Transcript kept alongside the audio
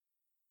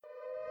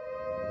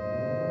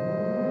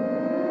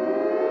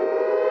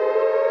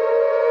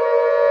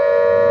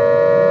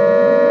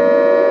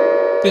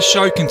This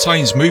show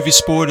contains movie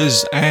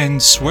spoilers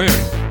and swearing.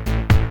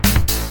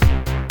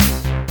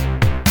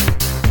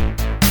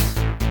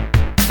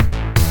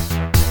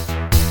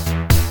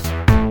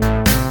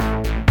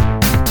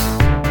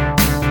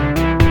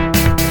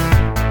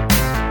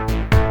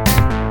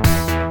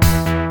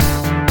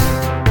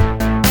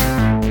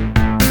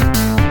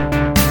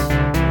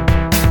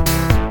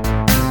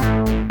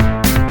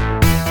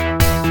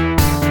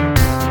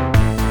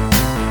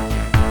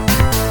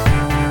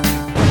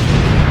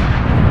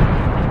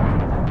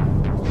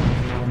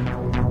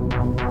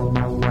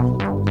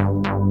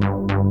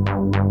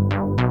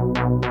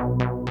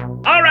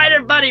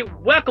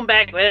 Welcome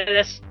back. Well,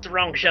 that's the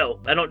wrong show.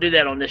 I don't do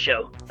that on this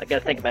show. I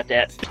gotta think about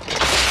that.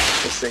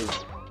 Let's see.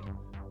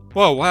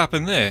 Well, what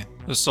happened there?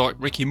 It's like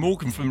Ricky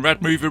Morgan from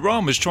Rad Movie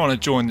Rama's trying to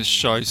join this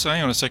show. So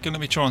hang on a second, let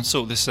me try and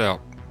sort this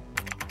out.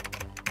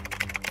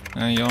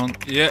 Hang on.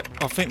 Yeah,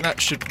 I think that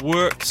should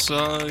work.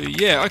 So,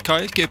 yeah,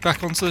 okay, let's get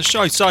back onto the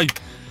show. So,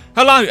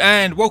 hello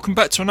and welcome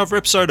back to another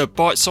episode of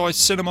Bite Size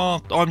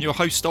Cinema. I'm your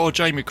host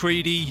RJ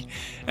McCready,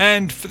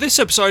 and for this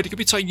episode I'm going to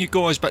be taking you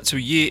guys back to a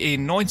year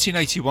in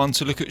 1981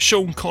 to look at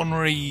Sean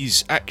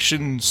Connery's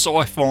action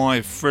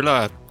sci-fi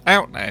thriller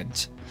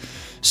Outland.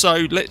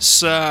 So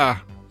let's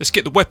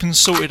get the weapons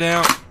sorted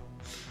out.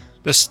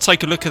 Let's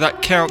take a look at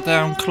that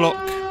countdown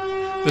clock.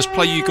 Let's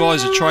play you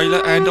guys a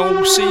trailer and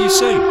I'll see you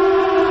soon.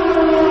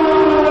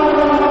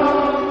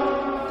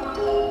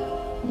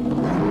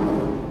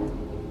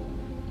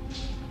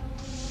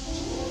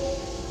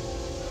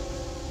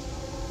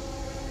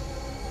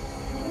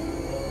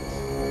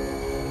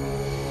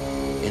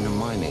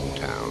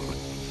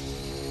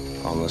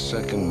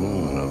 Second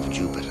moon of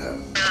Jupiter.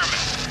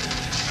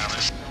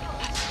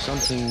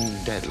 Something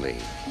deadly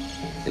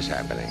is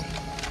happening.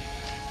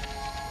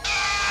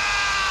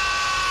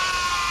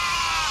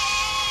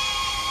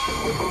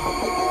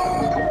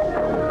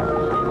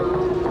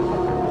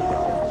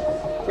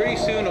 Pretty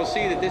soon they'll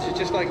see that this is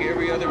just like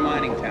every other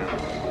mining town.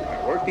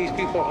 I work these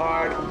people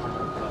hard,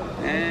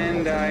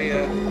 and I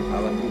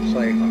let them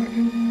play hard.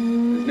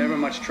 There's never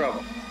much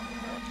trouble.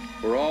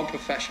 We're all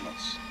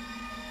professionals.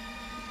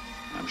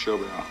 I'm sure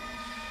we are.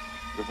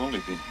 We've only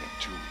been here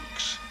 2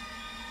 weeks.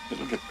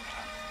 It'll get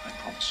better, I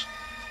promise.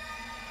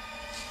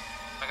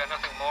 I got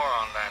nothing more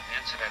on that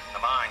incident in the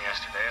mine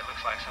yesterday. It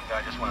looks like some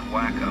guy just went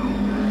wacko.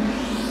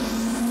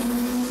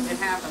 It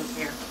happens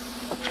here.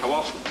 How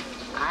often?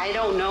 I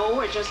don't know.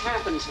 It just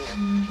happens here.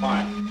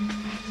 Why?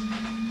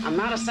 I'm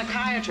not a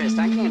psychiatrist.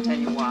 I can't tell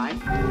you why.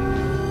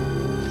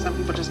 Some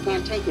people just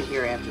can't take it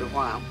here after a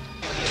while.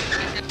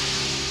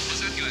 What's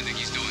that guy think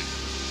he's doing?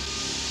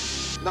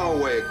 No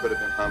way it could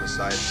have been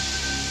homicide.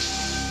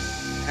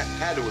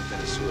 Had to have been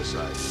a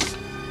suicide.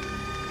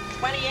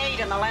 28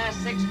 in the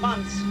last 6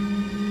 months.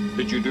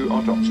 Did you do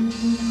autopsy?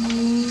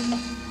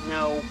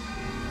 No.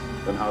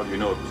 Then how do you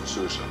know it was a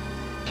suicide?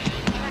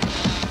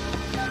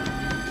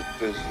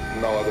 There's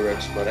no other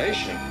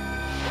explanation.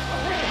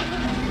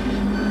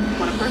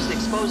 When a person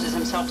exposes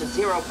himself to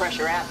zero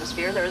pressure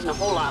atmosphere, there isn't a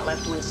whole lot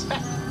left to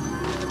inspect.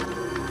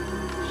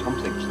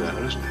 Something's there,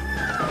 isn't it?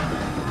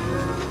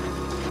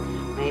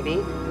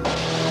 Maybe.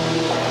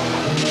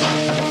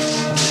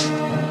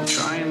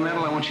 Try and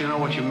meddle, I want you to know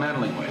what you're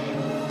meddling with.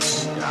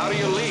 How do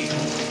you lead?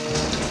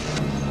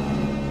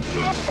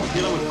 We're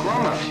dealing with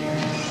grown-ups here.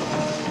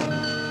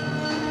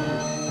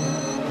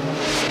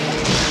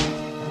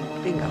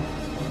 Bingo.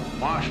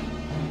 Marshall,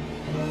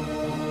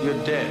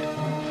 you're dead.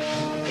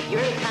 If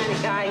you're the kind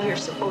of guy you're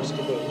supposed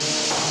to be,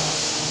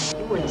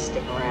 you wouldn't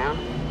stick around.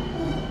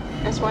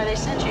 That's why they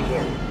sent you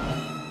here.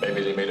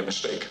 Maybe they made a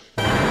mistake.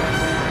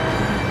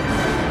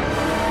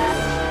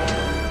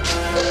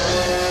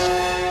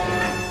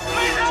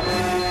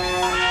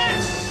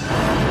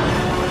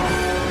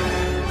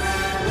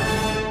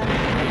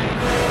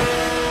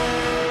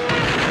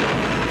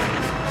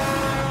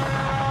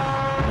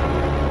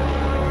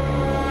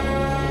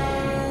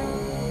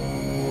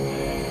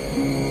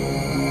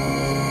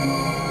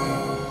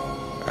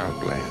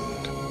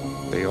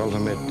 Outland. The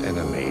ultimate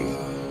enemy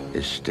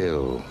is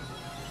still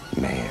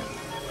man.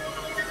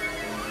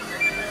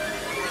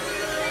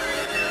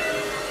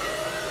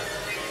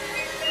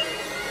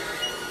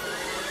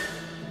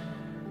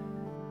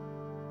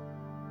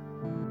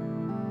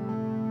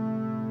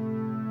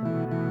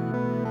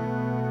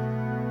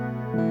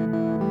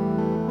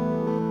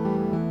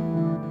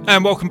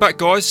 And welcome back,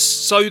 guys.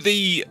 So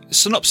the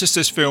synopsis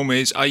of this film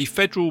is a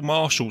federal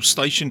marshal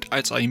stationed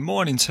at a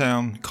mining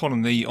town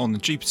colony on the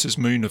Jupiter's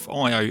moon of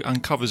Io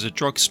uncovers a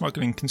drug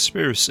smuggling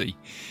conspiracy.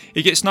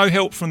 He gets no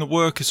help from the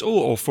workers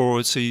or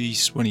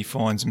authorities when he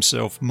finds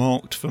himself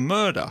marked for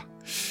murder.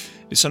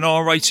 It's an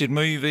R-rated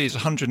movie, it's a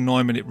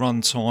 109-minute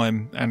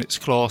runtime, and it's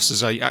classed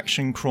as a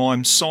action crime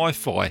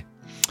sci-fi.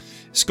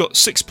 It's got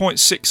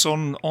 6.6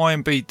 on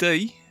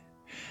IMDb.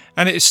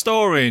 And it is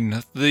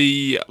starring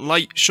the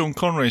late Sean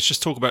Connery. Let's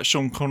just talk about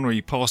Sean Connery.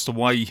 He passed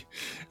away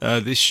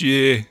this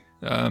year,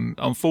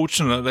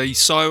 unfortunately.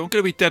 So I'm going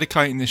to be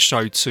dedicating this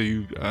show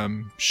to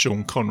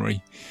Sean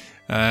Connery.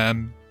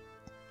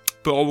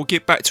 but I will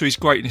get back to his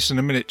greatness in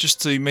a minute.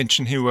 Just to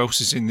mention who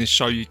else is in this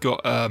show, you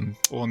got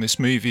on this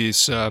movie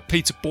is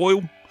Peter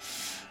Boyle,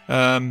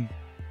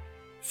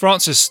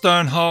 Francis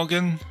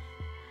Sternhagen,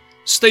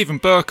 Stephen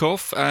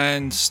Burkoff,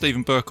 and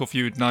Stephen Burkoff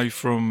you would know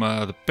from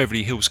the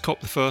Beverly Hills Cop,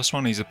 the first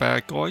one. He's a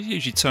bad guy. He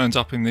usually turns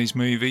up in these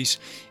movies.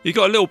 You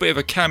got a little bit of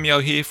a cameo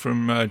here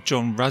from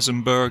John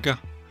Ratzenberger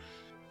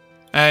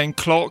and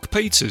Clark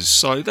Peters.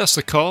 So that's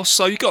the cast.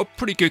 So you got a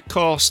pretty good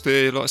cast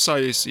there. Like I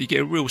say, you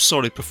get a real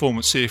solid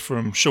performance here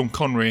from Sean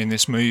Connery in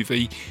this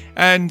movie.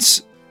 And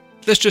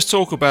let's just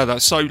talk about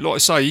that. So like I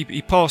say,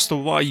 he passed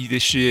away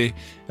this year,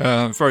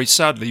 very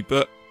sadly,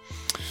 but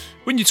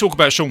when you talk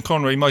about Sean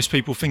Connery, most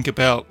people think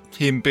about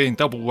him being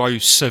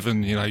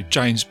 007,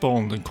 James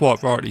Bond, and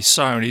quite rightly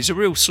so. And he's a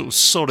real sort of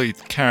solid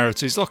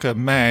character. He's like a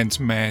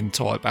man-to-man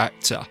type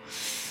actor.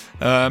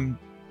 And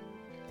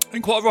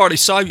quite rightly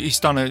so,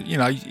 he's done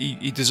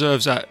he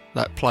deserves that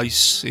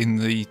place in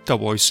the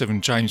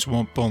 007 James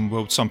Bond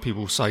world. Some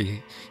people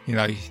say,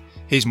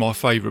 he's my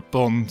favourite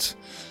Bond.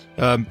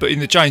 But in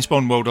the James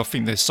Bond world, I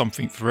think there's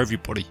something for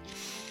everybody.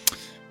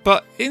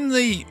 But in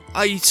the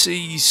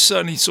 80s,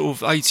 certainly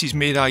sort of 80s,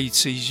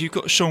 mid-80s, you've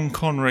got Sean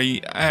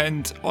Connery,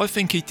 and I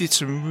think he did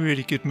some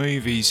really good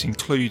movies,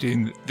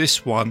 including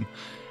this one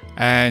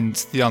and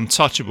The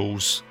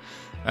Untouchables.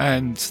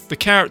 And the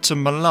character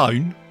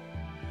Malone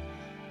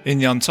in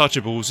The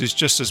Untouchables is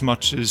just as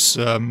much as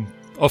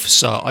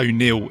Officer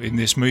O'Neill in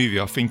this movie.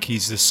 I think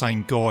he's the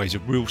same guy. He's a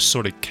real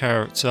solid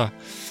character.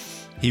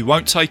 He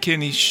won't take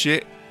any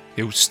shit.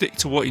 He'll stick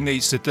to what he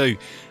needs to do.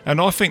 And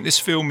I think this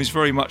film is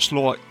very much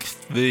like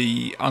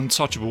The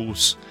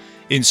Untouchables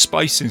in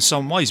space in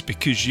some ways,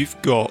 because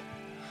you've got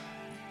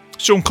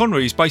Sean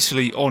Connery is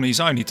basically on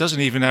his own. He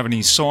doesn't even have any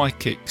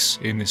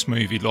sidekicks in this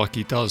movie like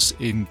he does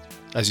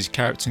as his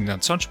character in The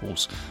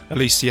Untouchables. At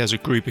least he has a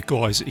group of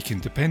guys that he can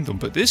depend on.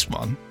 But this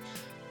one,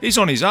 he's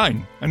on his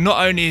own. And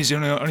not only is he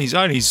on his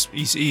own,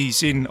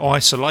 he's in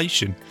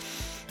isolation.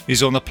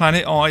 He's on the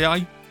planet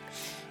IA.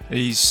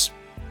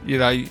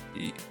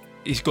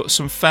 He's got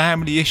some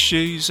family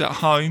issues at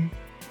home,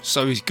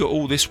 so he's got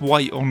all this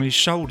weight on his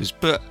shoulders.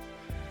 But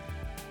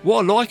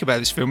what I like about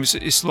this film is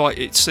it's like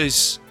it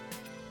says,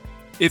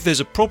 if there's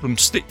a problem,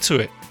 stick to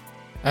it.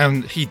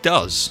 And he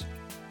does.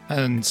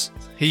 And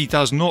he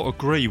does not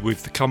agree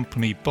with the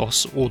company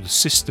boss or the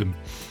system.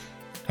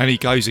 And he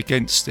goes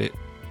against it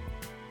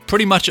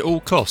pretty much at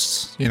all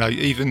costs.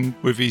 Even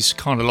with his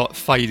kind of like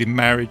failing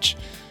marriage,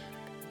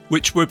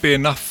 which would be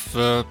enough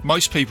for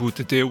most people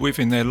to deal with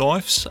in their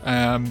lives.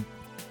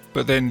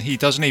 But then he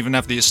doesn't even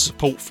have the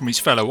support from his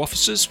fellow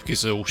officers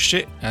because they're all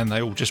shit and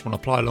they all just want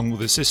to play along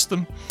with the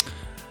system.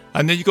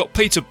 And then you've got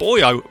Peter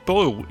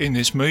Boyle in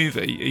this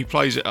movie. He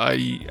plays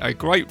a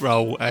great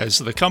role as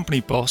the company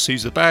boss,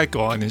 who's the bad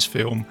guy in this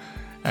film.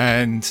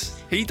 And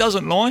he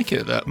doesn't like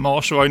it that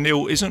Marshall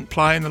O'Neill isn't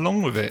playing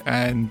along with it.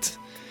 And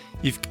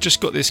you've just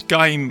got this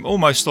game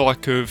almost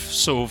like of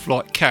sort of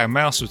like cat and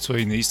mouse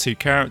between these two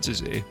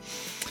characters here,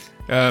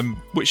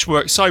 which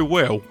works so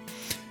well.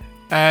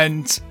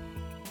 And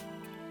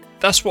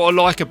that's what I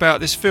like about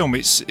this film.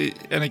 It's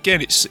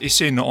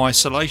in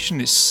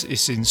isolation.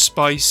 It's in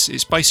space.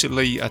 It's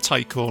basically a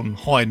take on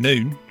High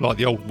Noon, like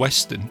the old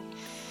Western.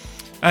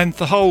 And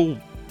the whole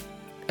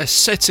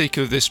aesthetic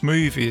of this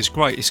movie is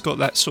great. It's got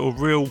that sort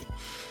of real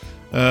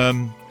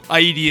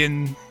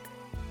alien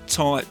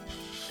type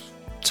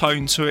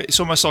tone to it.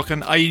 It's almost like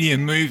an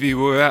alien movie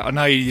without an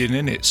alien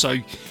in it. So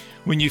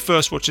when you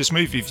first watch this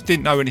movie, if you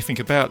didn't know anything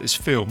about this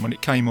film when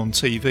it came on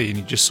TV and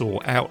you just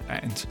saw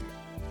Outland,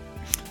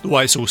 the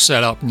way it's all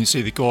set up, and you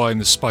see the guy in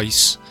the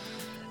space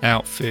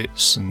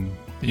outfits and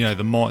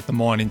the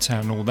mining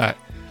town and all that,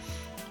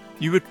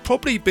 you would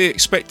probably be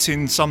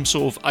expecting some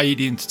sort of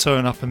alien to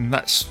turn up, and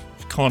that's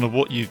kind of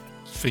what you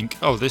think,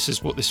 oh, this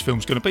is what this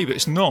film's going to be. But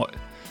it's not.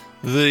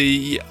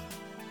 The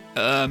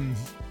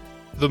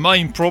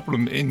main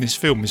problem in this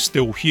film is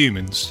still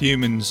humans.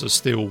 Humans are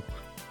still,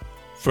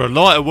 for a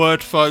lighter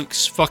word,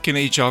 folks, fucking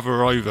each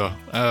other over.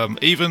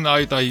 Even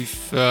though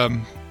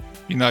they've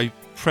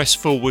pressed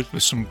forward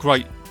with some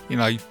great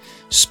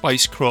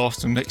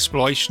spacecraft and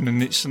exploration,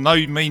 and it's no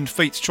mean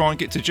feat to try and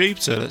get to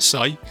Jupiter, let's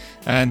say,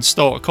 and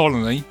start a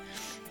colony.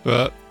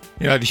 But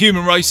the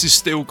human race has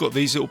still got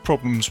these little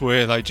problems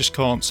where they just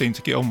can't seem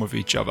to get on with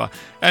each other.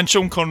 And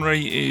Sean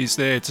Connery is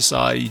there to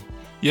say,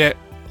 yeah,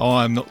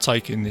 I'm not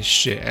taking this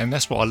shit. And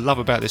that's what I love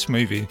about this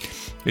movie.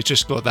 It's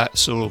just got that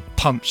sort of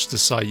punch to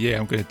say, yeah,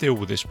 I'm going to deal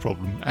with this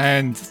problem.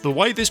 And the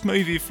way this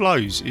movie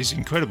flows is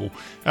incredible.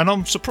 And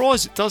I'm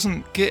surprised it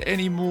doesn't get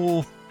any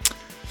more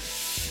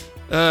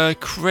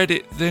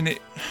credit than it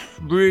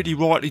really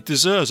rightly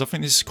deserves. I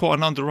think this is quite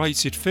an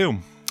underrated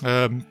film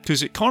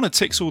because it kind of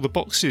ticks all the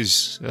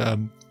boxes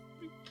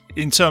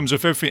in terms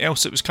of everything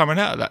else that was coming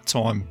out at that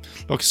time.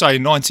 Like I say,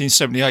 in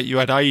 1978 you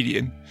had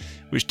Alien,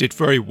 which did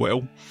very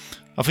well.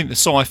 I think the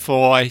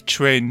sci-fi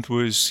trend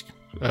was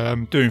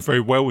doing very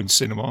well in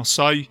cinema.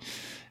 So I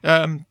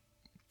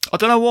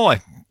don't know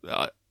why,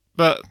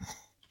 but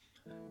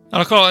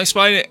And I can't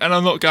explain it, and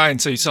I'm not going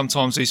to.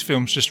 Sometimes these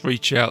films just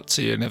reach out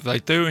to you, and if they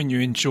do and you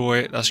enjoy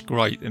it, that's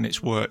great and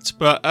it's worked.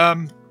 But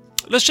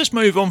let's just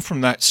move on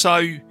from that.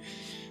 So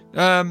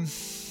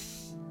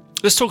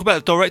let's talk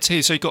about the director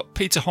here. So you've got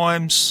Peter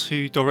Hyams,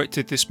 who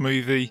directed this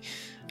movie,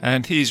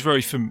 and he is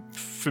very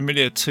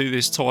familiar to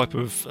this type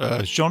of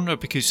genre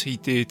because he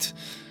did...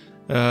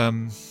 I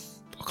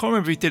can't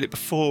remember if he did it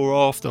before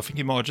or after. I think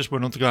he might have just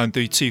went on to go and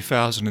do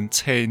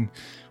 2010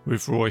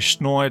 with Roy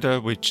Schneider,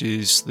 which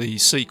is the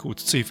sequel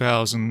to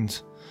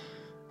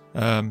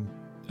 2001: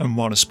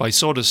 A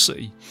Space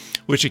Odyssey,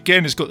 which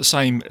again has got the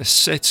same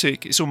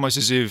aesthetic. It's almost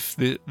as if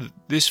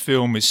this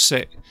film is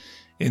set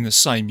in the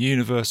same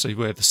universe. So you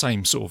wear the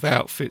same sort of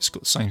outfits,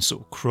 got the same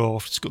sort of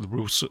craft, it's got the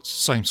real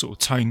same sort of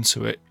tone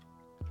to it.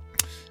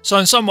 So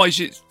in some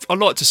ways, I'd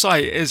like to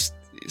say it is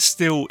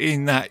still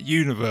in that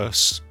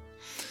universe.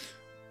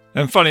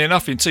 And funny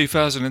enough, in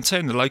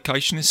 2010, the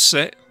location is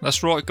set,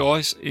 that's right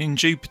guys, in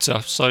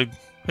Jupiter, so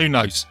who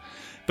knows.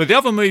 But the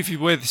other movie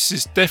where this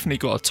has definitely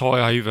got a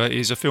tie over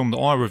is a film that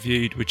I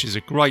reviewed, which is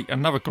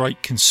another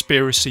great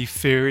conspiracy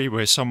theory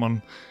where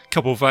a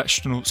couple of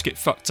astronauts get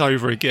fucked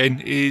over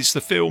again, is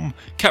the film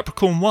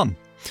Capricorn 1,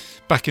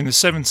 back in the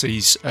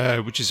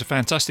 70s, which is a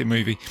fantastic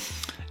movie.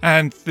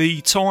 And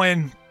the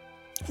tie-in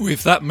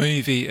with that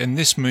movie and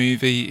this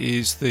movie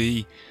is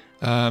the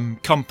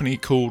company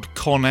called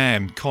Con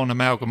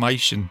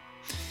Amalgamation,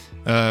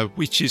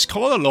 which is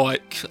kind of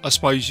like, I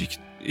suppose,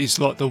 is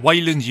like the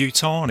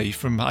Weyland-Yutani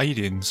from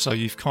Alien. So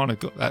you've kind of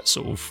got that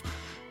sort of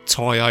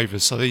tie over.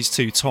 So these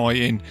two tie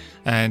in,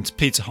 and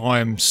Peter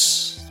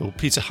Hyams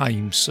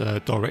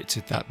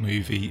directed that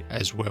movie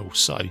as well.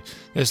 So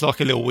there's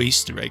like a little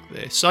Easter egg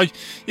there. So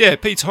yeah,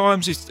 Peter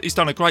Hyams, he's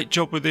done a great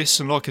job with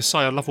this, and like I say,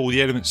 I love all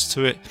the elements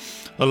to it.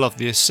 I love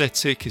the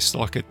aesthetic. It's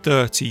like a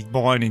dirty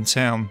mining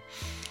town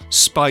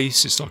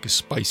space. It's like a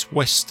space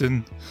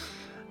western,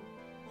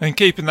 and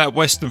keeping that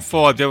western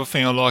vibe. The other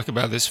thing I like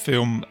about this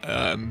film,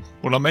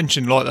 when I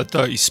mentioned like the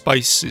dirty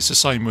space, it's the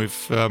same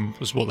with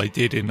was what they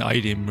did in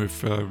Alien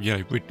with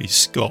Ridley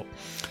Scott,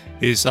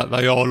 is that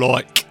they are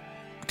like,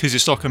 because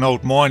it's like an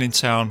old mining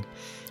town,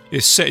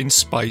 it's set in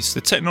space,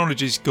 the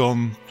technology's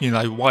gone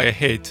way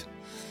ahead,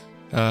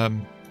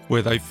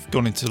 where they've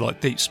gone into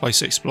like deep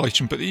space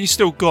exploration, but you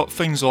still got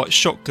things like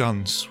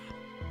shotguns,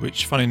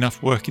 which funny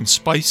enough work in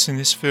space in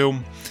this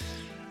film.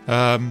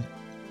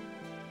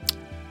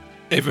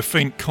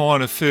 Everything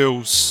kind of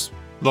feels,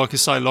 like I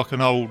say, like an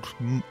old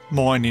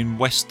mining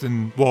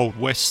western Wild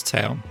West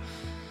town,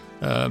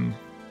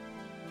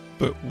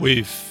 but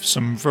with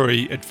some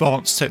very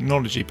advanced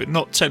technology, but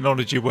not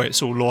technology where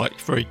it's all like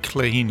very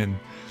clean and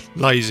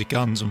laser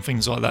guns and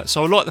things like that.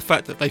 So I like the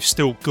fact that they've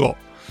still got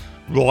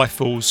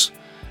rifles,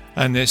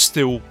 and they're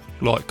still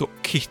like got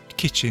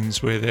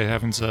kitchens where they're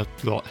having to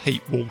like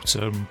heat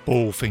water and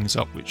boil things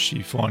up, which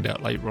you find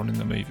out later on in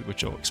the movie,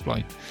 which I'll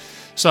explain.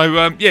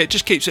 So it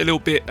just keeps it a little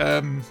bit,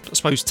 I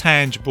suppose,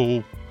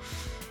 tangible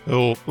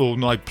or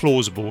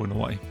plausible in a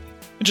way.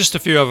 And just a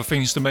few other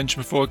things to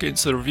mention before I get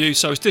into the review.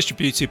 So it's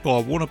distributed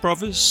by Warner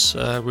Brothers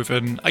with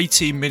an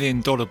 $18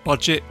 million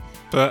budget,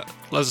 but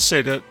as I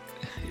said, it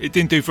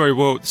didn't do very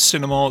well at the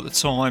cinema at the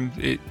time.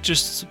 It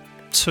just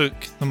took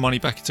the money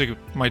back. It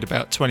made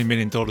about $20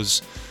 million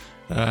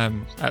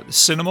at the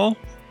cinema,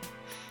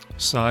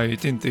 so it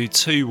didn't do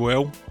too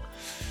well.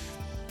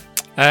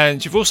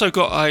 And you've also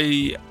got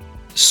a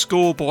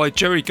score by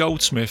Jerry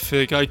Goldsmith.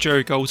 Here you go,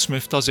 Jerry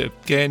Goldsmith does it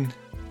again.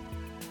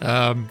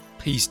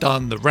 He's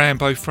done the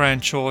Rambo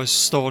franchise,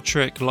 Star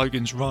Trek,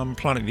 Logan's Run,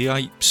 Planet of the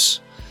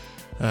Apes,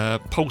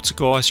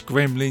 Poltergeist,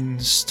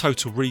 Gremlins,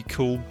 Total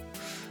Recall,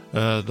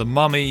 The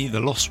Mummy, The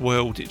Lost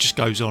World. It just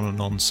goes on and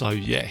on. So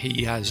yeah,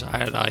 he has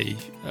had a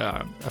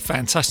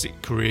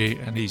fantastic career,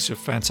 and he's a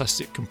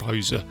fantastic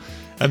composer.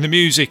 And the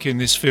music in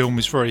this film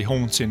is very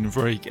haunting.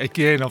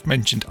 Again, I've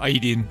mentioned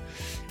Alien.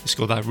 It's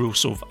got that real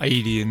sort of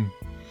Alien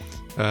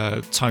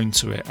tone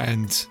to it,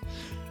 and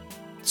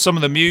some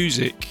of the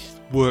music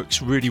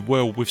works really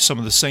well with some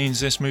of the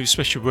scenes in this movie,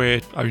 especially where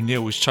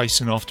O'Neill was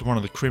chasing after one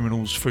of the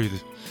criminals through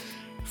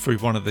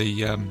one of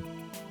the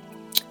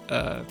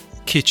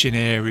kitchen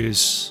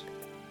areas.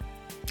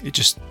 It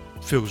just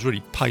feels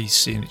really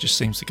pacey, and it just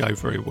seems to go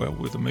very well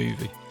with the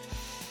movie.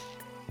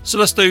 So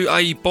let's do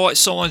a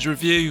bite-sized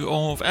review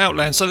of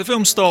Outland. So the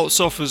film starts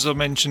off, as I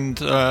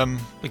mentioned,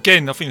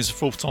 again, I think it's the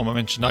fourth time I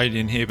mentioned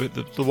Alien here, but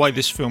the way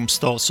this film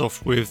starts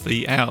off with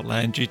the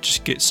Outland, you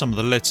just get some of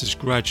the letters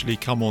gradually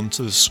come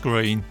onto the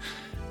screen,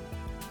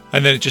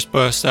 and then it just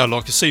bursts out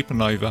like a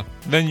supernova.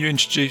 Then you're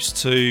introduced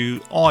to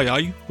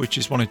Io, which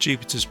is one of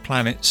Jupiter's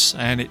planets,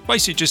 and it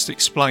basically just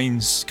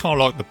explains kind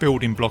of like the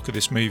building block of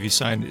this movie,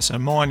 saying it's a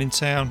mining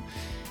town,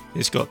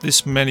 it's got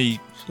this much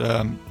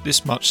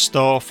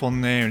staff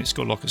on there, and it's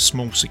got like a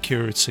small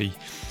security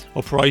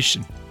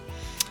operation.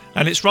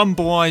 And it's run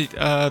by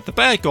the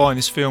bad guy in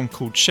this film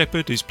called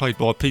Shepard, who's played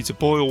by Peter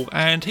Boyle,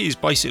 and he's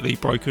basically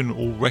broken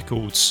all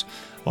records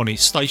on his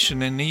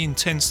station, and he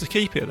intends to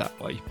keep it that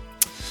way.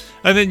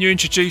 And then you're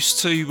introduced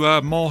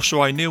to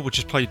Marshall O'Neill, which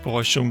is played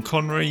by Sean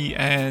Connery,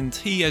 and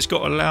he has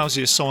got a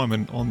lousy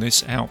assignment on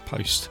this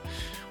outpost,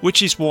 which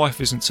his wife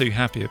isn't too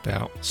happy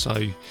about.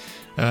 So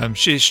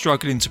she is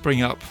struggling to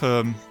bring up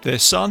their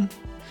son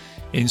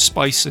in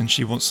space, and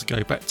she wants to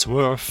go back to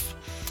Earth.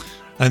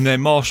 And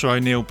then Marshall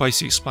O'Neill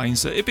basically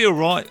explains that it'll be all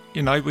right,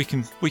 you know, we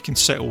can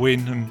settle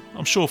in, and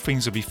I'm sure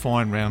things will be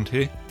fine round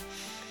here.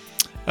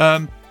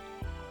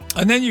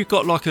 And then you've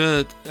got like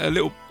a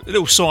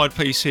little side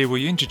piece here where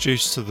you're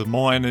introduced to the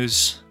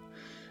miners,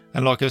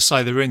 and like I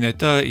say, they're in their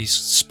dirty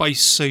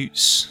space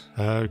suits.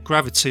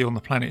 Gravity on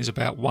the planet is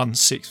about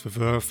 1/6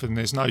 of Earth, and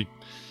there's no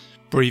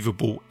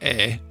breathable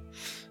air,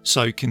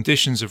 so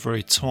conditions are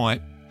very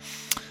tight.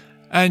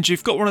 And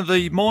you've got one of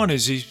the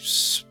miners who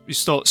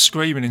starts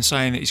screaming and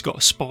saying that he's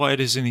got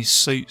spiders in his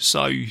suit.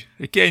 So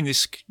again,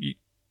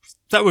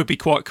 that would be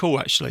quite cool,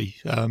 actually.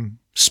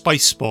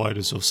 Space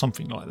spiders or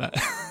something like that.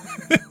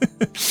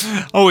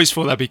 I always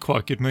thought that'd be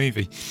quite a good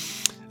movie.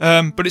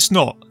 But it's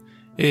not.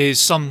 It is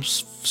some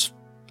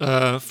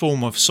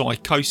form of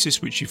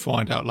psychosis, which you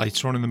find out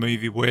later on in the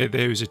movie, where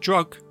there is a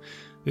drug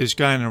that's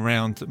going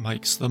around that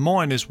makes the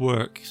miners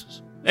work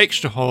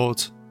extra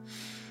hard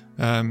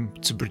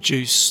to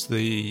produce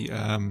the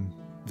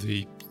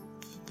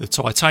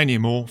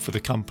titanium ore for the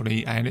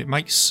company, and it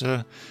makes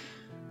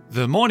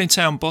the mining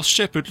town boss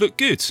Shepard look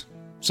good.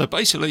 So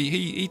basically,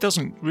 he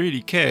doesn't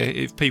really care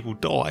if people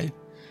die.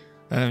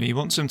 He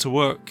wants them to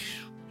work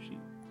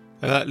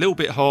a little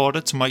bit harder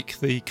to make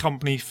the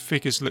company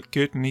figures look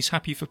good, and he's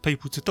happy for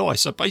people to die.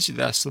 So basically,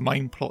 that's the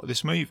main plot of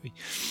this movie.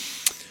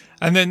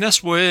 And then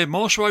that's where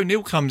Marshall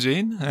O'Neill comes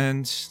in,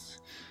 and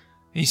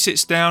he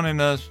sits down in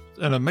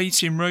a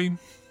meeting room.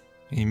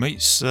 He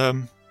meets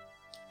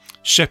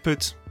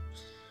Shepard,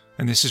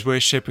 and this is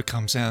where Shepard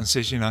comes out and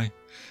says, you know, I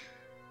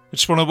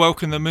just want to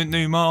welcome the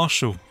new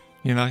Marshal,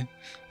 you know.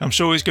 I'm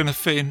sure he's going to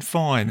fit in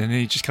fine. And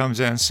he just comes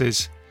out and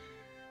says,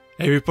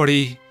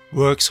 everybody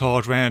works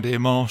hard round here,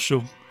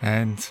 Marshal,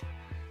 and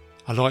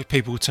I like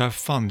people to have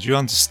fun. Do you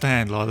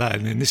understand? Like that.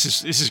 And then this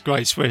is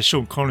great. It's where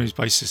Sean Connery's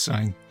basically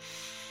saying,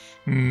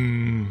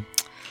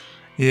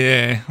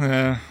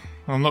 yeah,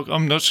 I'm not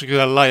just going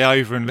to lay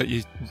over and let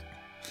you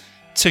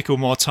tickle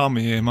my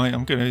tummy here, mate.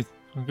 I'm going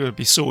to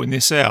be sorting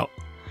this out.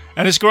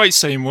 And it's a great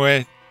scene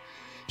where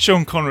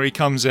Sean Connery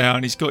comes out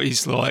and he's got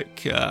his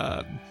like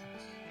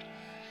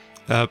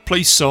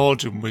police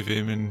sergeant with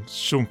him, and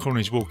Sean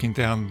Connery's walking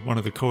down one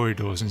of the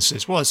corridors and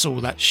says, what's all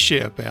that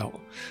shit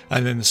about?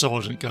 And then the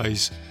sergeant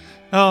goes,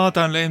 oh,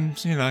 don't let him,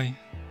 you know,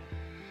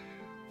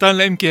 don't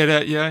let him get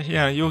at you.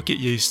 Yeah, you'll get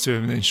used to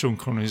him. And then Sean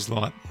Connery's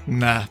like,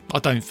 nah, I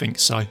don't think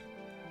so.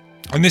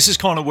 And this is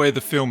kind of where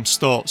the film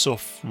starts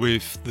off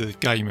with the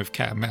game of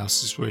cat and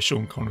mouse. This is where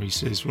Sean Connery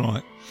says,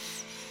 right,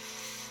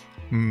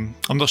 I'm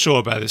not sure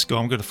about this guy.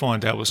 I'm going to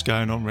find out what's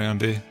going on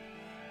around here.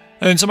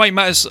 And to make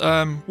matters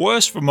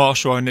worse for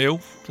Marshall O'Neill,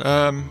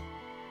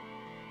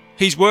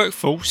 his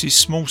workforce, his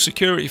small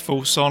security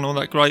force, aren't all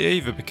that great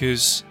either,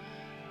 because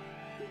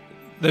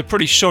they're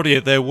pretty shoddy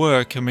at their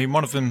work. I mean,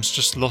 one of them's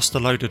just lost a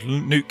load of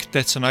nuke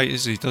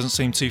detonators. He doesn't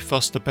seem too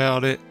fussed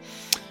about it.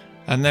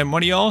 And then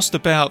when he asked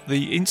about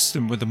the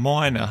incident with the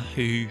miner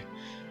who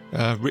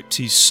ripped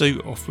his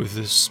suit off with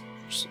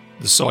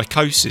the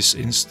psychosis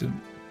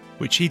incident,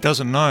 which he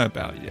doesn't know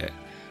about yet,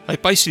 they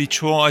basically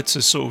tried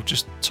to sort of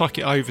just tuck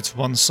it over to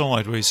one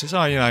side, where he says,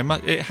 oh, you know,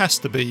 it has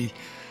to be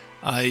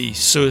a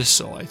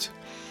suicide.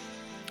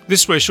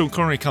 This is where Sean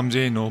Connery comes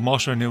in, or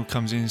Marshall O'Neill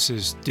comes in and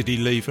says, did he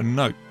leave a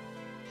note?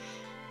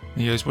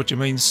 And he goes, what do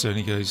you mean, sir? And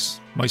he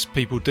goes, most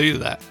people do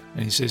that.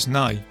 And he says,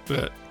 no,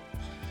 but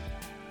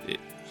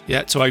he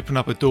had to open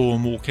up a door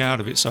and walk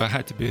out of it, so it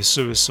had to be a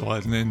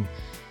suicide. And then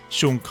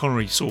Sean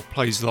Connery sort of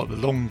plays like the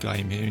long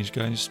game here, and he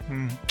goes,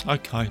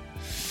 okay.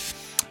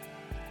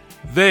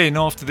 Then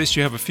after this,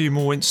 you have a few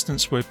more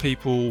instances where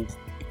people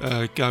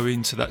go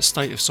into that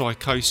state of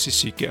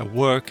psychosis. You get a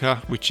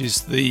worker, which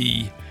is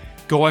the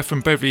guy from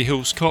Beverly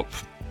Hills Cop,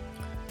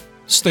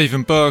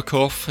 Stephen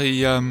Burkhoff.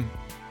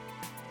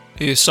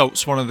 He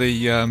assaults one of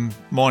the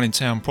mining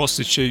town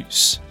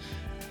prostitutes,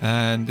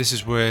 and this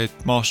is where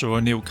Marshall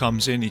O'Neill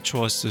comes in. He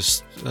tries to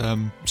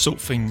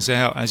sort things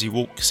out as he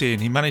walks in.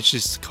 He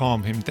manages to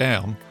calm him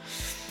down,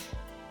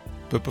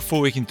 but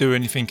before he can do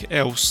anything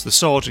else, the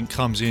sergeant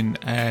comes in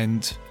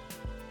and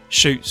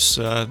shoots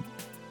the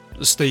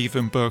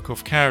Stephen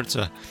Burkhoff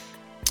character.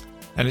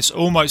 And it's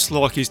almost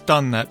like he's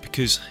done that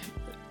because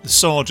the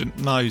sergeant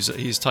knows that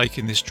he's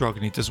taking this drug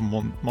and he doesn't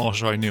want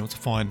Marshall O'Neill to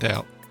find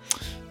out.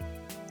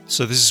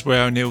 So this is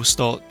where O'Neill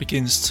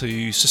begins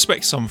to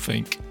suspect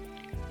something.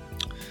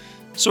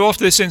 So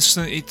after this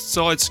incident, he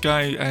decides to go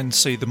and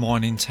see the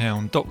mining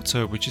town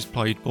doctor, which is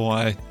played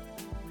by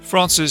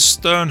Frances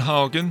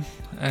Sternhagen,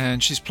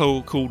 and she's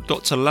called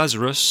Dr.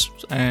 Lazarus,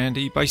 and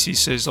he basically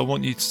says, I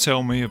want you to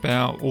tell me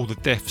about all the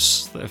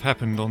deaths that have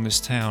happened on this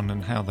town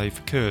and how they've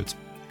occurred.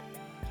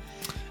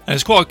 And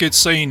it's quite a good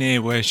scene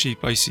here where she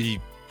basically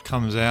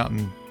comes out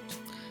and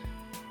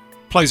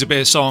plays a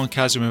bit of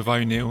sarcasm with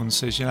O'Neill and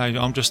says, you know,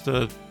 I'm just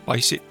a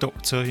basic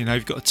doctor, you know,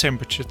 you've got a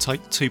temperature,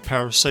 take 2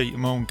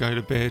 paracetamol and go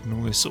to bed and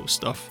all this sort of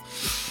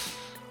stuff.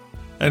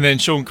 And then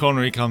Sean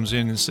Connery comes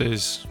in and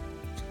says,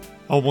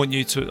 I want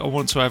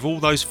to have all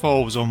those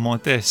files on my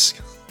desk,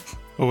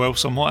 or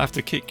else I might have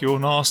to kick your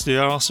nasty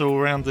ass all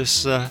around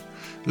this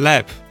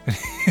lab.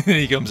 And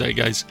he comes out and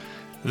goes,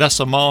 that's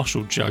a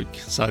Marshall joke.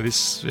 So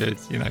this,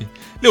 you know,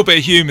 a little bit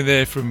of humour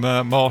there from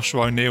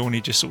Marshall O'Neill, and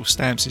he just sort of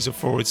stamps his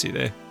authority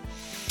there.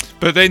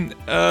 But then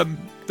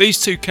these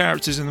 2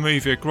 characters in the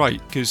movie are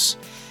great, because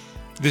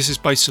this is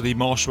basically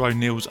Marshall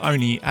O'Neill's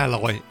only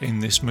ally in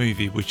this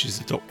movie, which is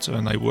the Doctor,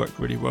 and they work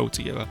really well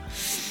together.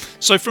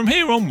 So from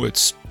here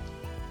onwards,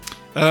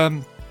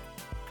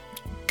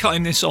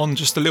 cutting this on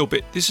just a little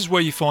bit, this is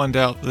where you find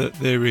out that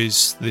there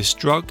is this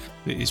drug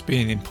that is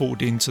being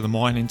imported into the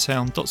mining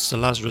town. Dr.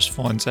 Lazarus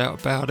finds out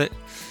about it.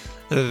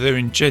 They're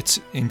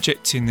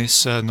injecting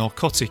this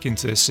narcotic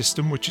into their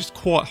system, which is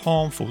quite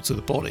harmful to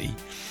the body.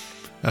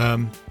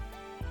 And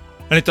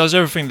it does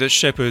everything that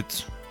Shepard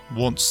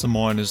wants the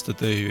miners to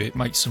do. It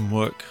makes them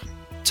work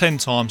 10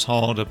 times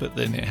harder, but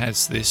then it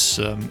has this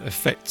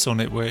effect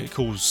on it where it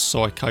causes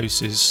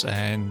psychosis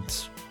and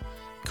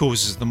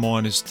causes the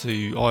miners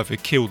to either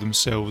kill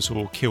themselves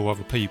or kill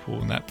other people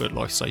and that. But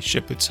like I say,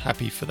 Shepard's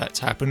happy for that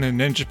to happen and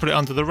then just put it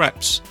under the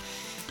wraps.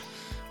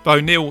 But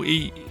O'Neill,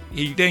 he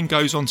then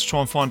goes on to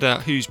try and find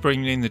out who's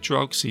bringing in the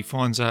drugs. He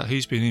finds out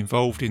who's been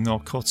involved in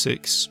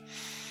narcotics.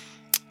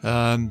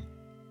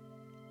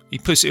 He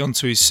puts it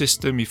onto his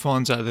system. He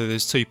finds out that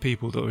there's 2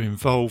 people that are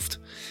involved,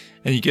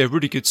 and you get a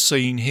really good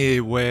scene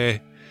here where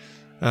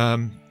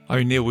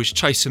O'Neill is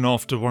chasing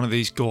after one of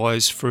these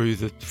guys through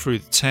the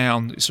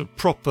town. It's a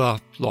proper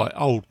like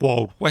old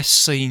Wild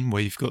West scene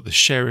where you've got the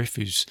sheriff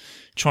who's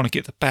trying to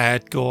get the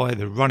bad guy.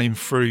 They're running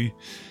through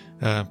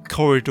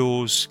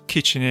corridors,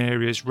 kitchen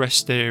areas,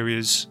 rest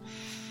areas.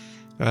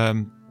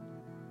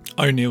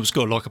 O'Neill's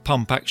got like a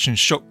pump action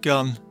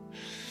shotgun.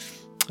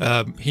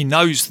 He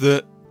knows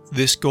that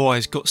this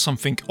guy's got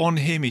something on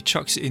him. He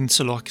chucks it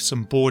into like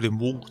some boiling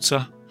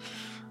water.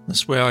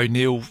 That's where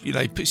O'Neill, you know,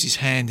 he puts his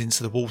hand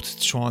into the water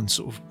to try and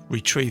sort of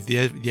retrieve the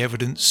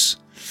evidence.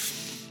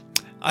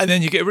 And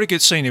then you get a really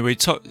good scene here where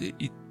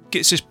he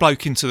gets this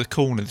bloke into the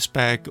corner, this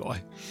bad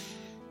guy.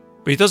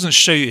 But he doesn't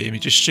shoot him, he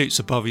just shoots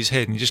above his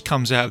head, and he just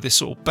comes out of this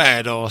sort of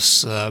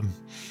badass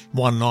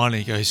one-liner.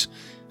 He goes,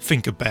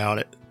 think about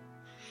it.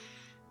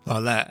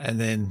 Like that, and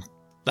then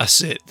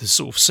that's it. The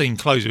sort of scene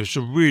closes. It's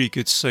a really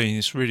good scene.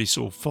 It's really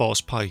sort of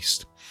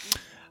fast-paced.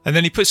 And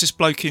then he puts this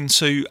bloke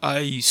into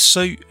a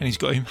suit, and he's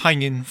got him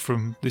hanging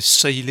from this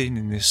ceiling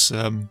in this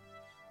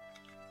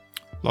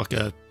like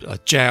a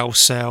jail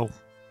cell,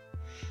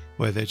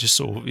 where they're just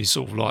he's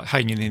sort of like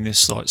hanging in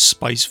this like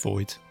space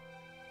void.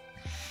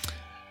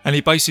 And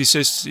he basically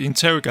says, he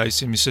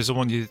interrogates him. He says, I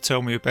want you to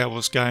tell me about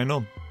what's going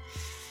on.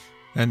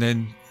 And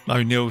then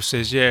O'Neill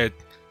says, yeah,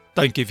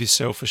 don't give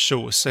yourself a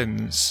shorter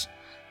sentence.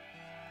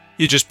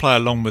 You just play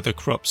along with the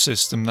corrupt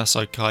system, that's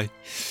okay.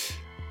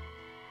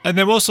 And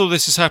then whilst all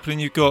this is happening,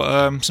 you've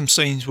got some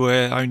scenes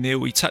where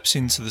O'Neill, he taps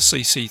into the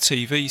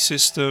CCTV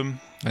system,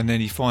 and then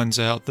he finds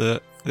out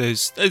that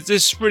there's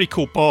this really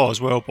cool bar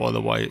as well, by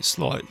the way. It's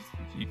like,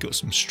 you've got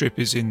some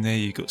strippers in there,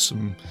 you've got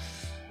some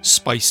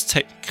space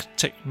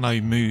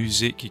techno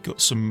music, you've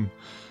got some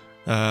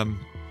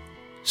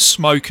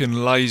smoke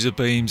and laser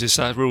beams. It's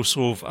that real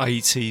sort of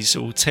 80s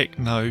sort of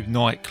techno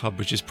nightclub,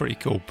 which is pretty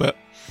cool. But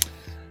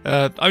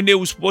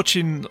O'Neill's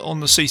watching on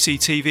the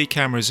CCTV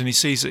cameras, and he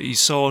sees that his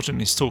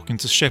sergeant is talking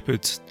to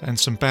Shepard and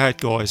some bad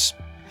guys.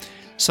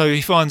 So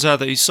he finds out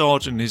that his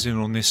sergeant is in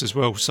on this as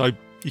well. So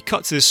you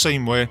cut to this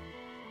scene where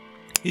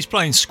he's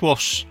playing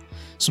squash,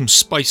 some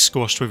space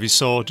squash with his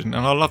sergeant,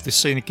 and I love this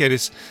scene again.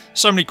 There's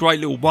so many great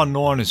little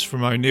one-liners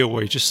from O'Neill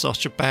where he's just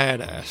such a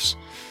badass.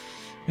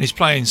 And he's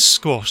playing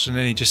squash, and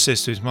then he just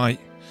says to his mate,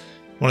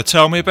 want to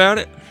tell me about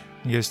it?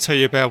 He goes, tell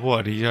you about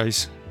what? He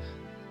goes,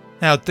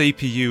 how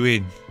deep are you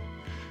in?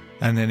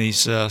 And then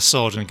his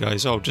sergeant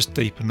goes, oh, just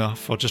deep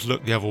enough, I'll just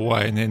look the other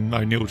way. And then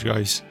O'Neill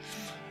goes,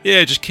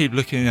 yeah, just keep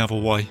looking the other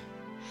way.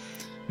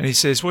 And he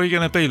says, what are you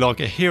going to be, like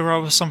a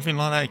hero or something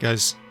like that? He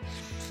goes,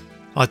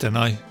 I don't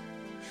know.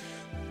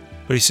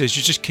 But he says,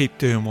 you just keep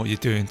doing what you're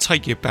doing.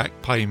 Take your back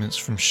payments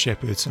from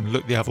Shepard and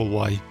look the other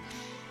way.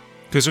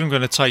 Because I'm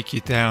going to take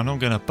you down. I'm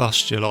going to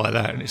bust you like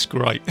that. And it's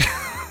great.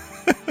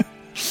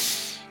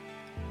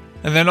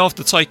 And then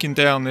after taking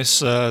down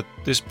this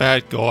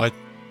bad guy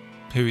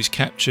who is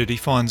captured, he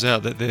finds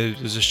out that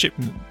there's a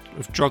shipment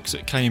of drugs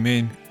that came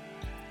in,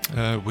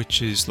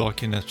 which is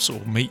like in a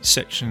sort of meat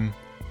section.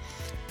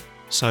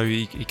 So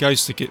he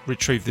goes to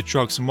retrieve the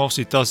drugs. And whilst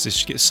he does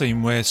this, you get a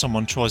scene where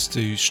someone tries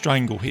to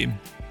strangle him.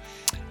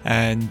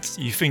 And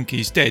you think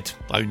he's dead,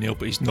 O'Neill,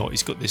 but he's not.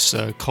 He's got this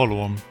collar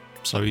on,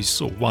 so he's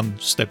sort of one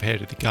step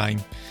ahead of the game.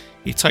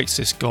 He takes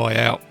this guy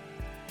out.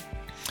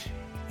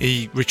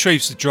 He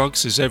retrieves the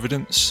drugs as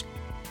evidence.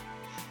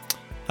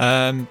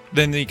 Then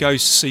he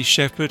goes to see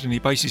Shepard, and he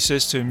basically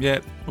says to him, "Yeah,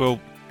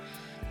 well,"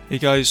 he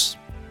goes,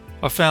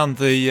 "I found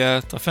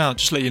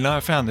just to let you know,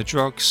 I found the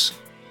drugs.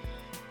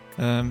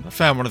 I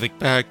found one of the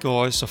bad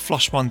guys. I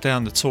flushed one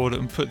down the toilet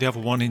and put the other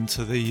one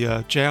into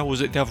the jail.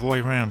 Was it the other way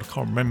around? I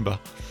can't remember.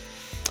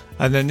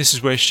 And then this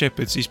is where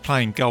Shepard's, he's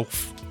playing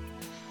golf.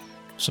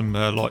 Some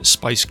like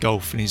space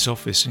golf in his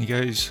office, and he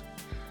goes,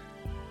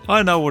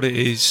 I know what it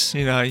is,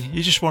 you know,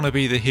 you just want to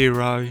be the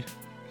hero,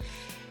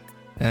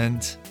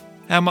 and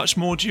how much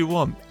more do you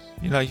want?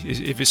 You know,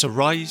 if it's a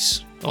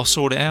raise, I'll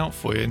sort it out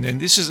for you. And then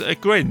this is,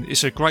 again,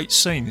 it's a great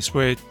scene. It's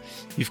where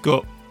you've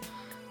got,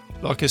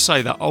 like I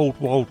say, that old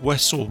Wild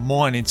West sort of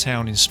mining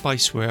town in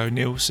space where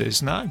O'Neill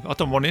says, no, I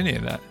don't want any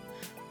of that.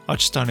 I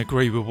just don't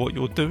agree with what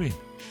you're doing.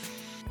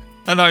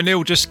 And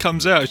O'Neill just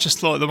comes out. It's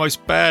just like the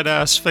most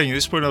badass thing.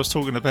 This is when I was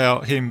talking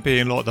about him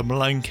being like the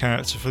Malone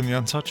character from The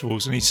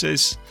Untouchables. And he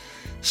says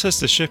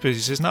to Shepard, he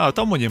says, no, I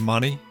don't want your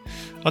money.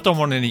 I don't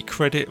want any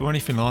credit or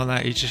anything like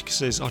that. He just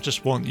says, I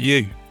just want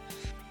you.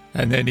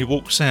 And then he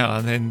walks out,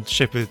 and then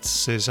Shepard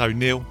says,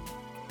 O'Neill.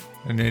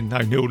 And then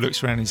O'Neill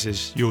looks around and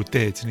says, you're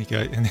dead. And he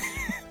goes, and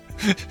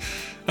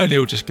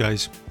O'Neill just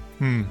goes,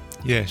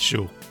 yeah,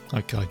 sure,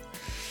 okay.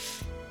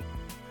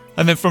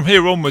 And then from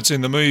here onwards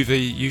in the movie,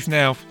 you've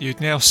now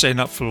set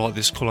up for like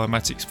this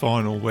climactic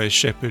final where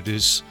Shepard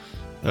is,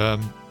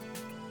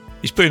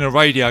 he's putting a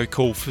radio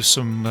call for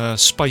some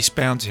space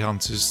bounty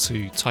hunters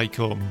to take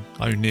on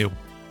O'Neill.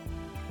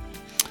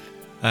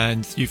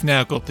 And you've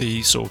now got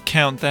the sort of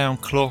countdown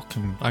clock,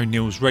 and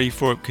O'Neill's ready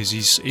for it because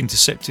he's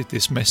intercepted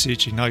this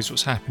message. He knows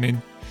what's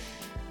happening.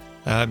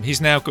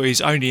 He's now got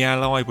his only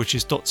ally, which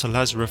is Dr.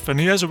 Lazareff, and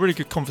he has a really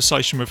good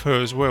conversation with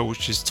her as well, which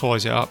just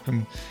ties it up.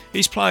 And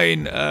he's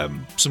playing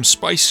some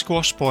space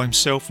squash by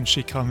himself, and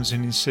she comes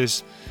in and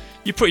says,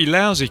 you're pretty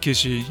lousy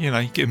because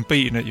you're getting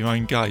beaten at your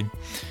own game.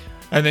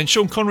 And then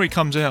Sean Connery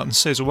comes out and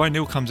says, or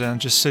O'Neill comes out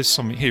and just says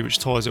something here which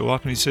ties it all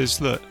up, and he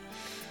says, look,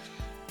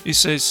 he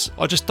says,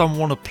 I just don't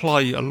want to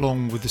play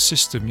along with the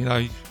system, you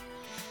know,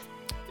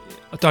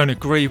 I don't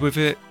agree with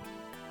it.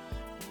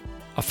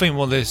 I think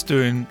what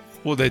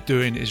they're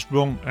doing is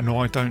wrong, and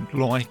I don't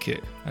like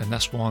it, and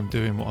that's why I'm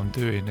doing what I'm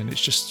doing. And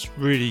it's just a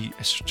really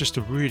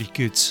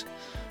good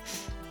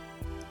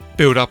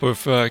build up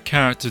of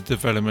character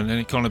development, and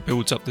it kind of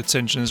builds up the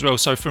tension as well.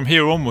 So from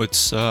here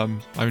onwards,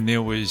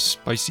 O'Neill is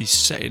basically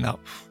setting up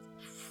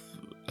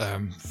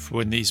for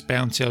when these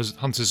bounty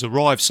hunters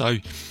arrive. So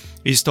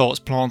he starts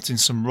planting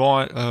some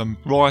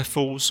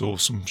rifles or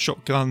some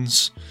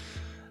shotguns.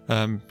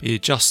 He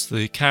adjusts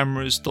the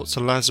cameras.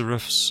 Dr.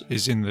 Lazareff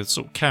is in the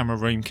sort of camera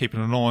room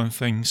keeping an eye on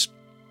things.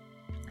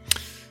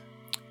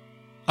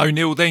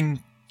 O'Neill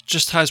then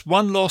just has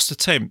one last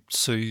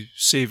attempt to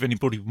see if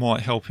anybody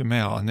might help him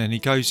out, and then he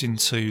goes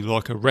into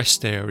like a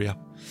rest area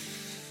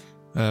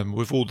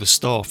with all the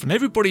staff, and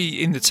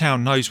everybody in the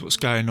town knows what's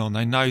going on.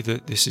 They know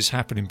that this is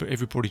happening, but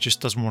everybody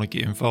just doesn't want to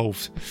get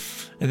involved.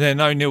 And then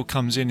O'Neill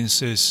comes in and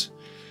says,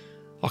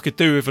 I could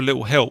do with a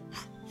little help.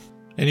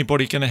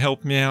 Anybody going to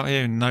help me out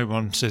here? And no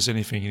one says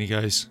anything, and he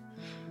goes,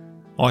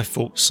 I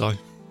thought so.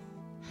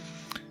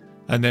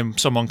 And then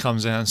someone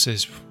comes out and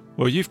says,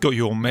 well, you've got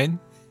your men,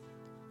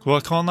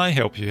 why can't they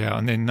help you out?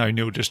 And then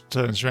O'Neill just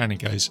turns around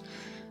and goes,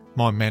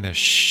 my men are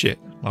shit,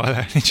 like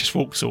that. And he just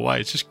walks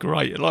away. It's just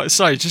great. Like I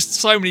say, just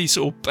so many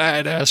sort of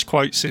badass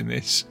quotes in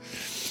this.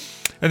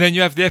 And then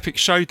you have the epic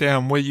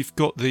showdown where you've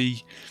got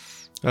the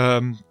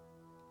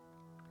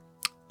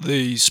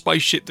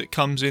spaceship that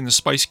comes in, the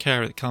space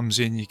carrier that comes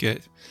in. You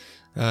get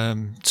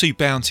two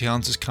bounty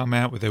hunters come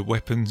out with their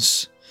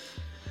weapons,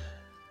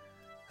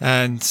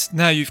 and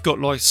now you've got,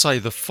 like say,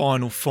 the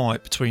final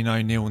fight between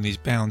O'Neill and these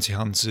bounty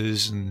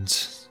hunters,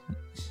 and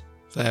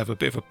they have a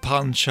bit of a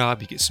punch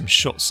up. You get some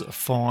shots that are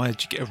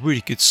fired. You get a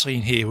really good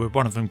scene here where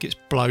one of them gets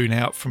blown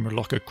out from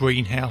like a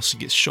greenhouse and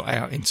gets shot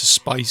out into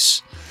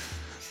space.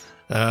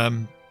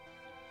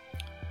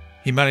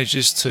 He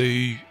manages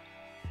to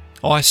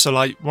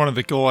isolate one of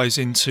the guys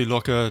into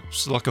like a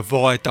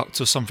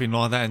viaduct or something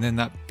like that, and then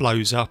that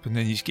blows up, and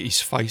then you get his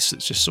face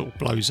that just sort of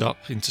blows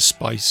up into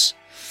space.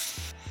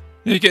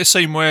 Then you get a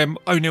scene where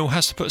O'Neill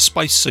has to put a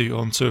spacesuit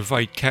on to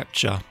evade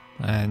capture,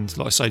 and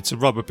like I say, to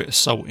rub a bit of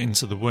salt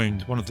into the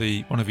wound, one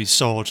of his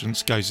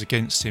sergeants goes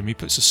against him. He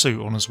puts a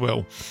suit on as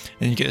well,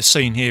 and you get a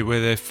scene here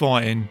where they're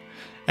fighting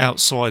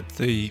outside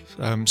the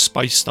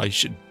space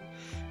station.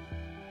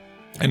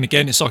 And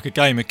again, it's like a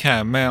game of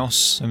cat and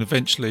mouse, and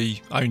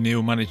eventually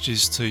O'Neill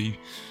manages to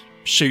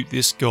shoot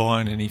this guy,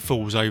 and then he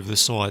falls over the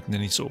side, and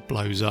then he sort of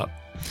blows up.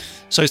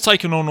 So he's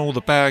taken on all the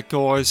bad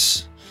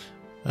guys.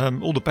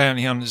 All the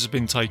bounty hunters have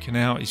been taken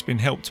out. He's been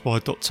helped by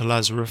Dr.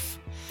 Lazareff.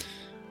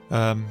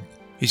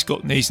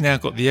 He's now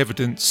got the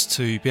evidence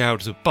to be able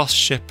to bust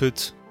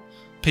Shepard.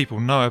 People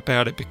know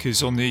about it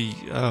because on the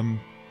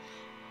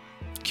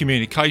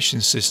communication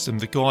system,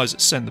 the guys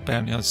that sent the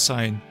bounty hunters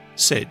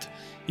said,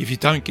 if you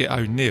don't get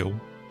O'Neill,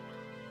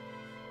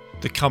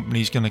 the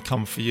company's going to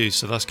come for you.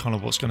 So that's kind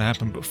of what's going to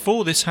happen. But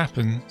before this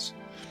happens,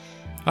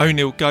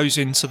 O'Neill goes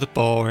into the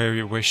bar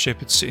area where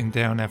Shepard's sitting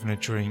down having a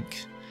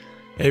drink.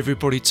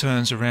 Everybody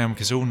turns around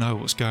because they all know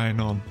what's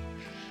going on.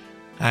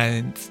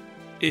 And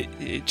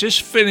it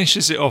just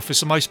finishes it off.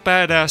 It's the most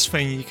badass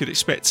thing you could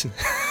expect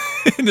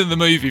end of the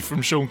movie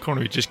from Sean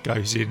Connery just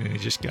goes in and he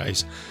just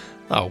goes,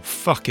 oh,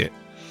 fuck it.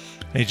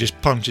 And he just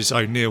punches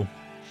O'Neill.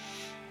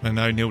 And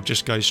O'Neill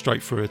just goes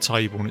straight through a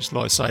table, and it's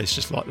like I say, it's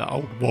just like that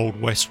old Wild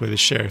West where the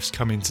sheriff's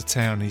come into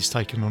town and he's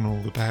taken on all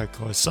the bad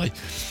guys. So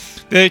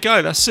there you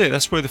go, that's it.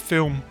 That's where the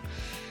film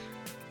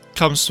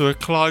comes to a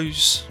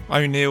close.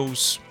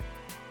 O'Neill's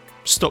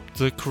stopped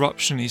the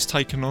corruption, he's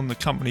taken on the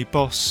company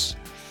boss.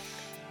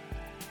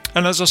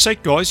 And as I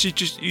said, guys, you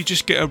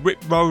just get a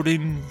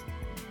rip-rolling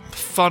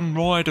fun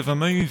ride of a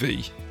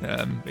movie.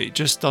 It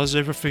just does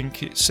everything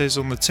it says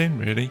on the tin,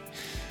 really.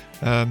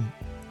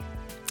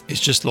 It's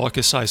just like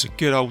I say, it's a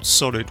good old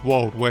solid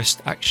Wild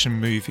West action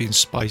movie in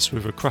space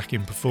with a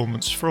cracking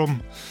performance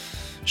from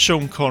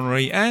Sean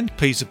Connery and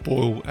Peter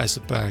Boyle as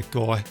the bad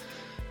guy,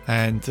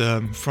 and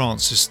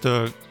Francis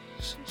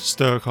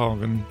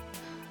Sturgehagen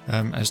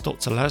as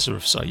Dr.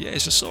 Lazarus. So yeah,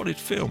 it's a solid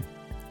film.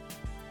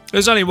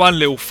 There's only one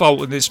little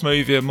fault in this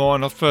movie of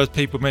mine. I've heard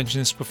people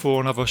mention this before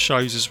on other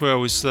shows as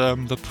well, is the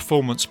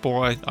performance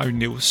by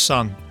O'Neill's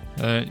son.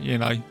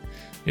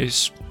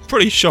 It's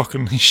pretty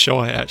shockingly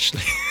shy,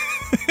 actually.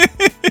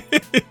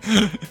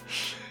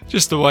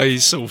 Just the way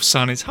his sort of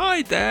son is,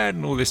 hi dad,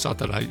 and all this, I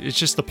don't know. It's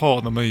just the part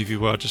of the movie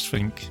where I just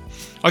think,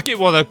 I get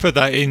why they put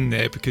that in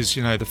there because,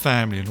 the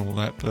family and all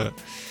that, but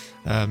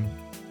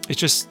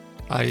it's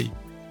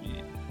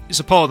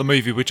a part of the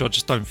movie which I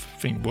just don't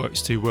think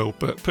works too well.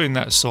 But putting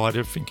that aside,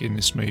 everything in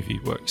this movie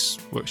works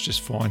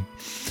just fine.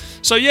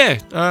 So yeah,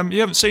 you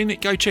haven't seen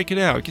it, go check it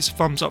out. It gets a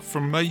thumbs up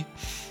from me.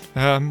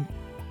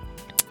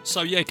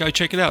 So yeah, go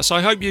check it out. So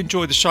I hope you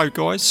enjoy the show,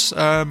 guys.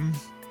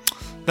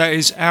 That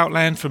is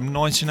Outland from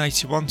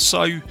 1981.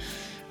 So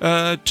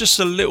just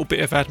a little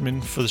bit of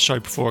admin for the show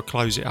before I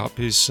close it up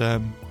is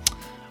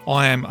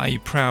I am a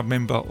proud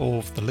member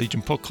of the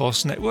Legion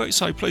Podcast Network,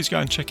 so please go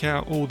and check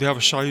out all the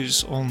other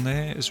shows on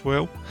there as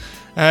well.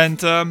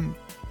 And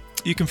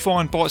you can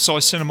find Bite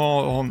Size Cinema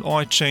on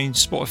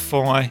iTunes,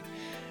 Spotify,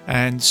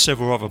 and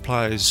several other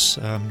players.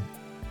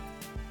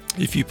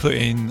 If you put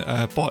in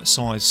Bite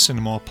Size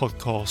Cinema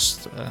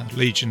Podcast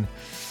Legion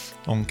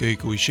on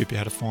Google, you should be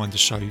able to find the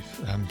show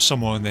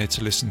somewhere in there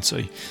to listen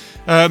to.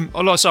 Like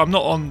I say, I'm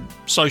not on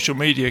social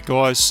media,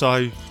 guys, so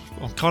I'm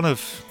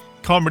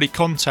can't really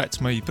contact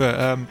me, but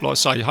like I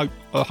say, I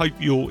hope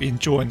you're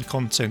enjoying the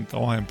content that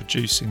I am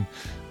producing.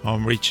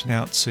 I'm reaching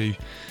out to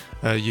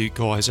you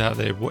guys out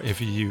there,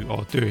 whatever you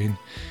are doing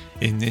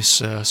in this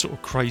sort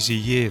of crazy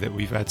year that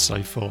we've had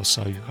so far.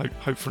 So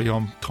hopefully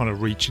I'm kind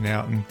of reaching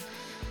out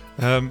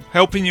and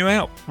helping you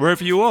out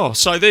wherever you are.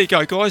 So there you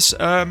go, guys.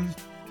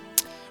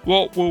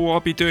 What will I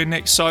be doing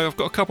next? So I've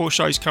got a couple of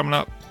shows coming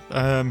up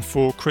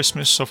for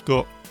Christmas. I've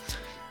got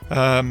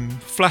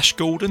Flash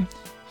Gordon,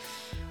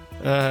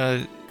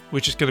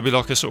 which is going to be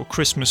like a sort of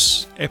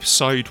Christmas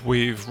episode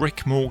with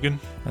Rick Morgan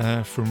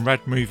from Rad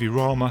Movie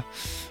Rama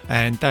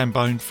and Dan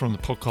Bone from the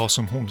podcast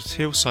on Haunted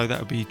Hill. So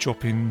that'll be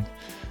dropping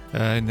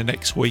in the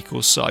next week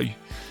or so. And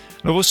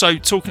I've also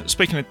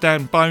speaking of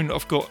Dan Bone,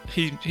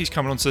 he's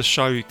coming onto the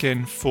show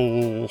again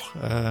for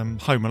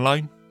Home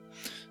Alone.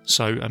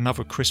 So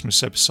another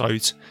Christmas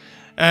episode.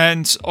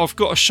 And I've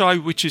got a show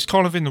which is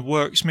kind of in the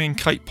works. Me and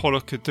Kate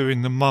Pollock are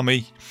doing The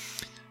Mummy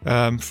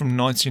from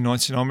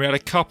 1999. We had a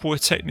couple of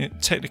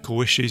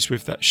technical issues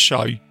with that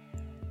show,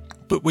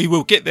 but we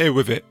will get there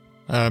with it.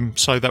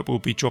 So that will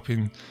be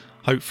dropping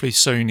hopefully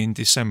soon in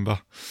December.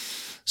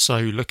 So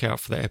look out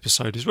for that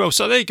episode as well.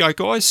 So there you go,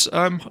 guys.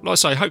 Like I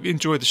say, hope you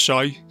enjoy the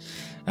show.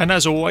 And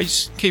as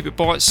always, keep it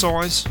bite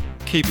size,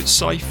 keep it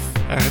safe,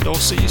 and I'll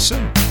see you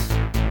soon.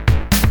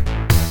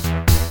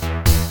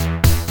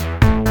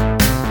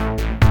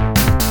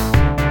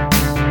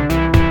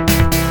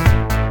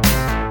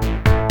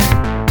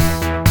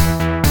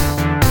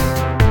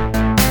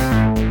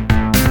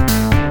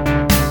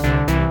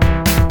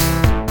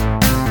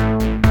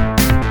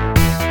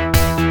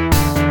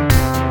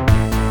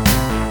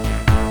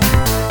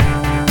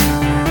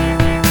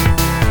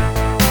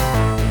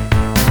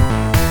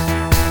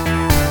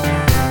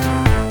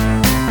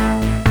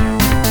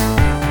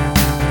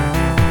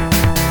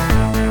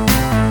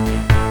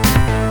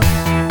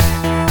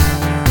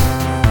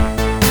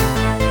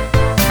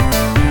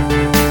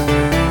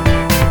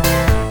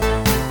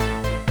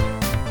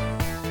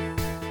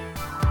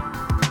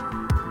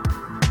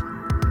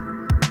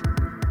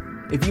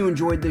 If you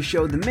enjoyed this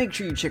show, then make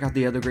sure you check out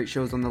the other great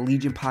shows on the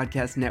Legion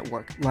Podcast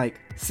Network,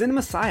 like Cinema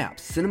Psyops,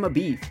 Cinema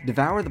Beef,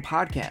 Devour the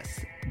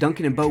Podcast,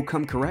 Duncan and Bo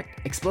Come Correct,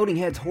 Exploding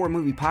Heads Horror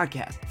Movie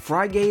Podcast,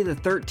 Friday the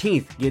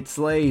 13th, Get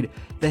Slayed,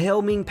 The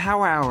Helming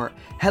Power Hour,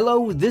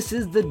 Hello, This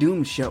is the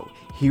Doom Show,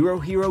 Hero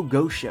Hero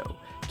Ghost Show,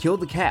 Kill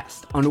the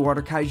Cast,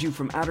 Underwater Kaiju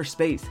from Outer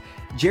Space,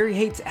 Jerry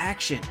Hates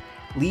Action,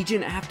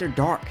 Legion After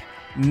Dark,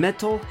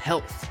 Mental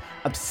Health,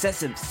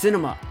 Obsessive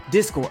Cinema,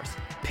 Discourse,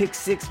 Pick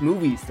Six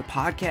Movies, the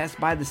podcast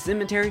by The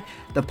Cemetery,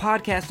 the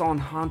podcast on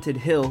Haunted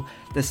Hill,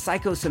 the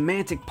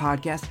Psychosemantic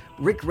Podcast,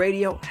 Rick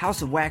Radio,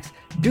 House of Wax,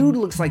 Dude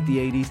Looks Like the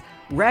 80s,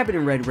 Rabbit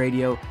and Red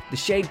Radio, The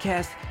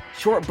Shadecast,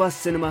 Short Bus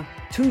Cinema,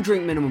 2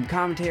 Drink Minimum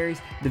Commentaries,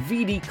 The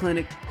VD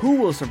Clinic,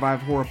 Who Will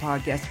Survive Horror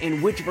Podcast,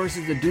 and Witch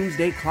vs. the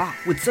Doomsday Clock.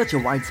 With such a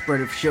wide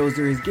spread of shows,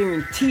 there is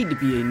guaranteed to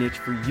be a niche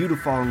for you to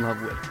fall in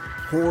love with.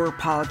 Horror,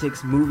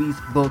 politics, movies,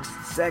 books,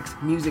 sex,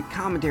 music,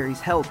 commentaries,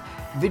 health,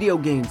 video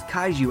games,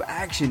 kaiju,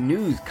 action,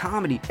 news,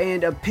 comedy,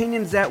 and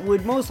opinions that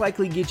would most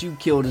likely get you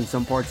killed in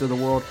some parts of the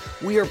world.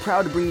 We are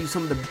proud to bring you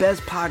some of the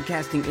best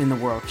podcasting in the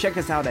world. Check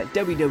us out at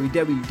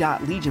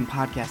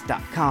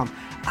www.legionpodcast.com,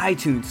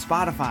 iTunes,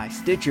 Spotify,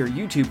 Stitcher,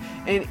 YouTube,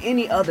 and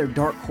any other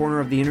dark corner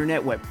of the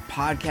internet where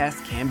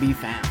podcasts can be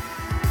found.